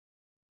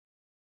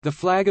The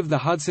flag of the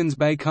Hudson's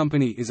Bay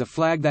Company is a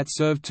flag that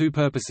served two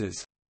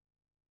purposes.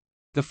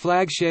 The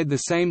flag shared the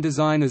same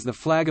design as the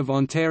flag of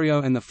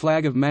Ontario and the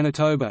flag of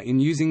Manitoba in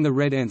using the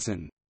red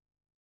ensign.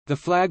 The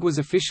flag was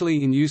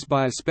officially in use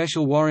by a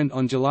special warrant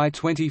on July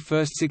 21,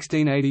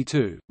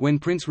 1682, when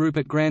Prince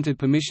Rupert granted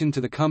permission to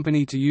the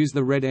company to use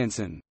the red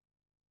ensign.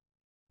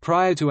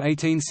 Prior to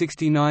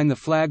 1869 the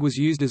flag was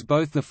used as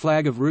both the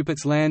flag of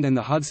Rupert's Land and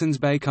the Hudson's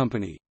Bay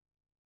Company.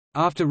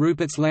 After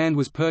Rupert's Land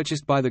was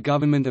purchased by the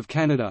Government of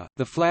Canada,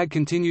 the flag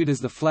continued as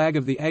the flag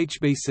of the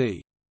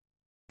HBC.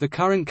 The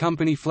current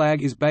company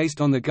flag is based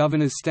on the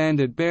Governor's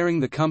Standard bearing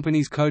the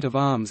company's coat of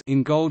arms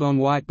in gold on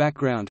white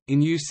background,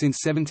 in use since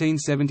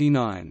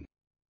 1779.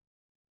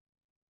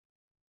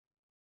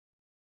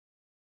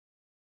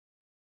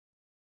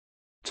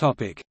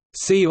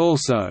 See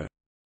also: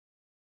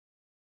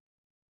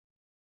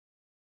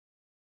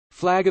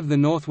 Flag of the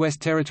Northwest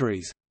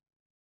Territories,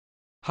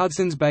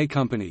 Hudson's Bay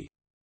Company.